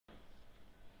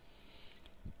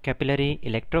Capillary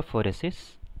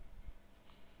electrophoresis.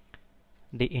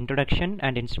 The introduction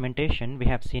and instrumentation we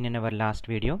have seen in our last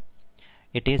video.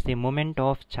 It is the movement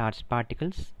of charged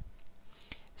particles.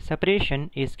 Separation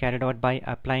is carried out by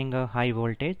applying a high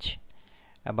voltage,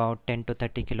 about 10 to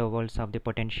 30 kilovolts of the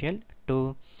potential,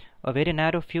 to a very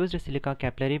narrow fused silica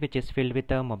capillary which is filled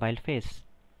with a mobile phase.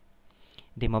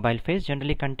 The mobile phase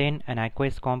generally contain an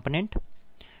aqueous component,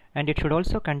 and it should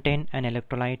also contain an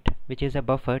electrolyte, which is a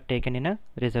buffer taken in a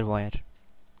reservoir.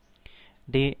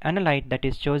 The analyte that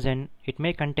is chosen, it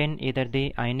may contain either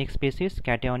the ionic species,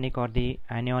 cationic, or the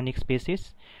anionic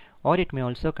species, or it may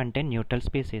also contain neutral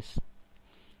species.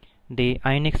 The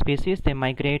ionic species, they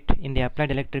migrate in the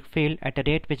applied electric field at a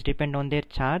rate which depend on their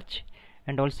charge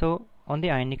and also on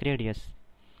the ionic radius.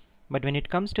 But when it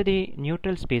comes to the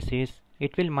neutral species,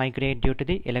 it will migrate due to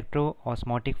the electro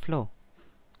osmotic flow.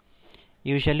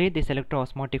 Usually this electro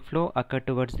osmotic flow occurs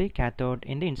towards the cathode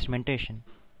in the instrumentation.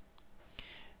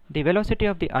 The velocity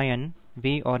of the ion,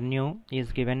 V or nu,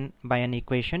 is given by an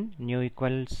equation, nu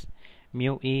equals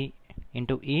mu E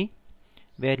into E,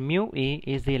 where mu E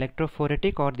is the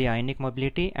electrophoretic or the ionic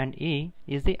mobility and E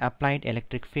is the applied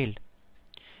electric field.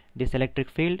 This electric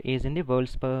field is in the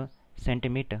volts per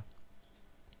centimeter.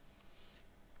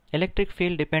 Electric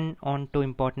field depend on two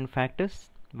important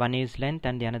factors. One is length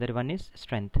and the another one is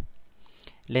strength.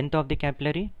 Length of the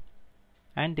capillary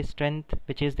and the strength,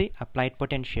 which is the applied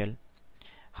potential.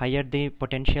 Higher the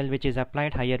potential which is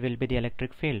applied, higher will be the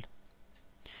electric field.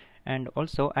 And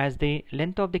also, as the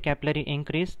length of the capillary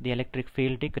increase, the electric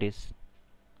field decrease.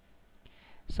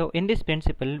 So in this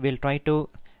principle, we'll try to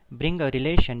bring a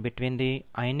relation between the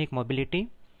ionic mobility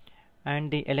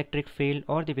and the electric field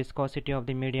or the viscosity of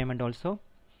the medium and also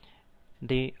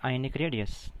the ionic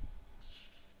radius.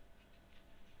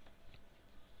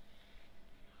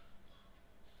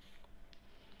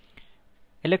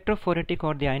 Electrophoretic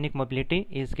or the ionic mobility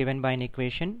is given by an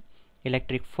equation,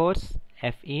 electric force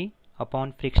Fe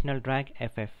upon frictional drag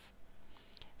Ff.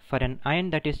 For an ion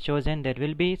that is chosen, there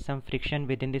will be some friction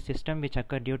within the system which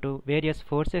occur due to various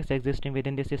forces existing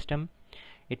within the system.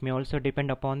 It may also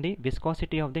depend upon the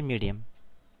viscosity of the medium.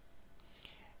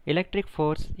 Electric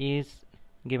force is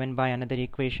given by another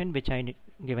equation which I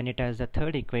given it as the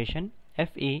third equation,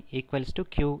 Fe equals to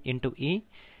Q into E,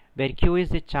 where Q is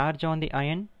the charge on the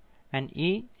ion and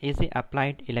E is the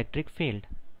applied electric field.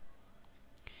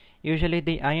 Usually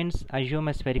the ions assume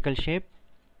a spherical shape.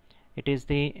 It is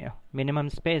the minimum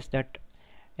space that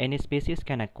any species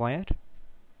can acquire.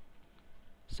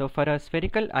 So for a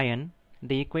spherical ion,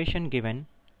 the equation given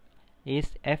is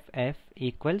Ff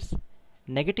equals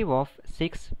negative of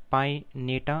 6 pi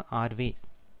neta Rv,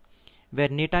 where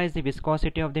neta is the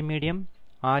viscosity of the medium,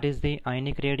 R is the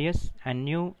ionic radius, and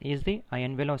nu is the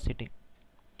ion velocity.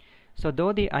 So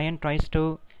though the ion tries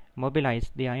to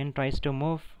mobilize, the ion tries to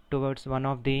move towards one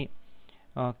of the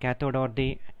cathode or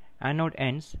the anode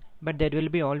ends, but there will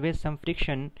be always some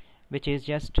friction which is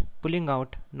just pulling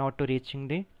out, not to reaching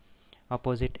the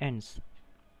opposite ends.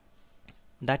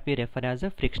 That we refer as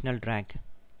a frictional drag.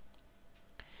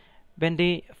 When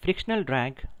the frictional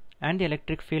drag and the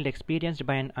electric field experienced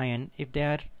by an ion, if they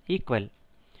are equal,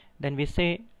 then we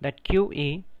say that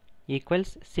QE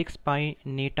equals 6 pi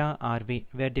neta Rv,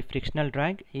 where the frictional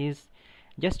drag is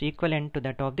just equivalent to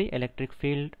that of the electric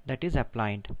field that is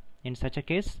applied. In such a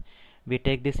case, we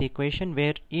take this equation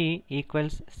where E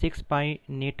equals 6 pi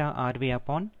neta Rv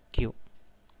upon Q.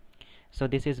 So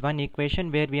this is one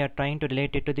equation where we are trying to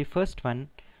relate it to the first one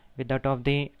with that of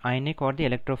the ionic or the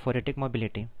electrophoretic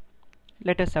mobility.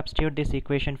 Let us substitute this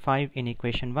equation 5 in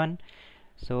equation 1.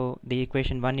 So the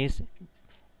equation 1 is,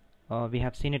 we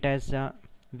have seen it as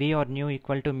V or nu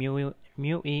equal to mu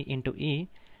E into E.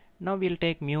 Now we will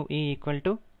take mu E equal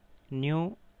to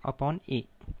nu upon E.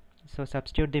 So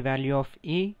substitute the value of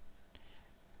E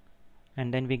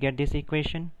and then we get this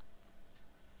equation,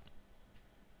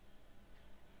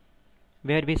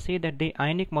 where we see that the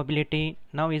ionic mobility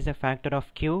now is a factor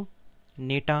of Q,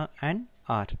 neta and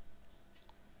R.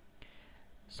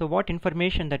 So what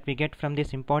information that we get from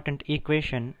this important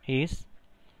equation is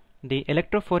the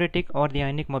electrophoretic or the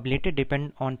ionic mobility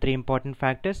depend on three important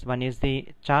factors. One is the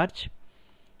charge,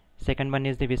 second one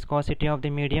is the viscosity of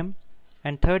the medium,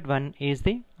 and third one is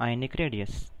the ionic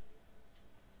radius.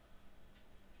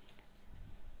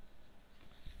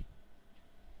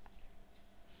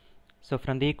 So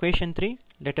from the equation 3,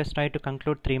 let us try to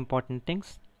conclude three important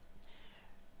things.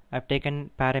 I have taken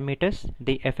parameters,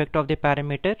 the effect of the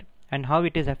parameter and how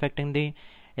it is affecting the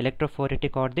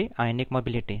electrophoretic or the ionic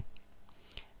mobility.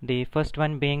 The first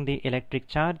one being the electric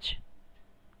charge,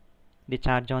 the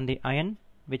charge on the ion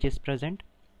which is present.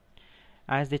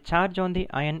 As the charge on the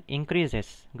ion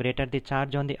increases, greater the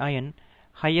charge on the ion,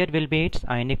 higher will be its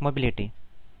ionic mobility.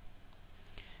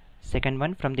 Second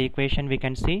one, from the equation we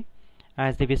can see,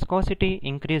 as the viscosity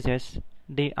increases,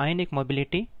 the ionic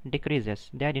mobility decreases.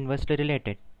 They are inversely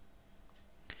related.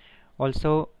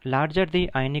 Also, larger the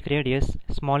ionic radius,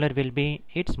 smaller will be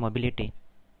its mobility.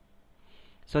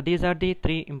 So these are the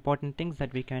three important things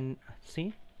that we can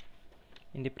see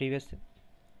in the previous.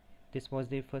 This was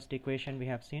the first equation we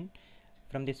have seen.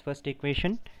 From this first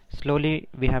equation, slowly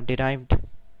we have derived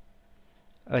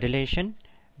a relation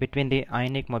between the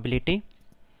ionic mobility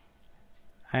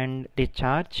and the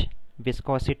charge,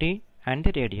 viscosity and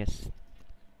the radius.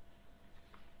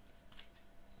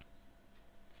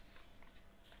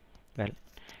 Well,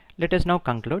 let us now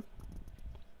conclude.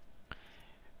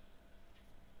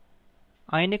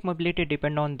 Ionic mobility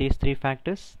depend on these three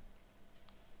factors.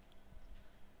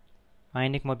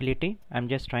 Ionic mobility, I am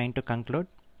just trying to conclude.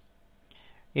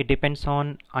 It depends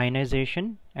on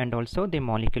ionization and also the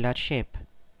molecular shape.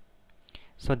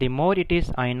 So the more it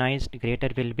is ionized, greater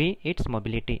will be its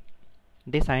mobility.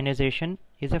 This ionization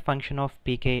is a function of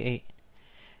pKa,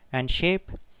 and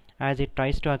shape, as it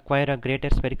tries to acquire a greater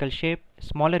spherical shape,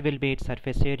 smaller will be its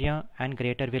surface area and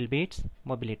greater will be its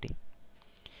mobility.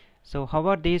 So how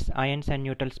are these ions and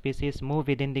neutral species move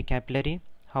within the capillary,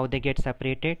 how they get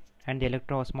separated, and the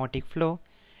electro osmotic flow,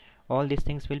 all these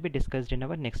things will be discussed in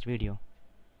our next video.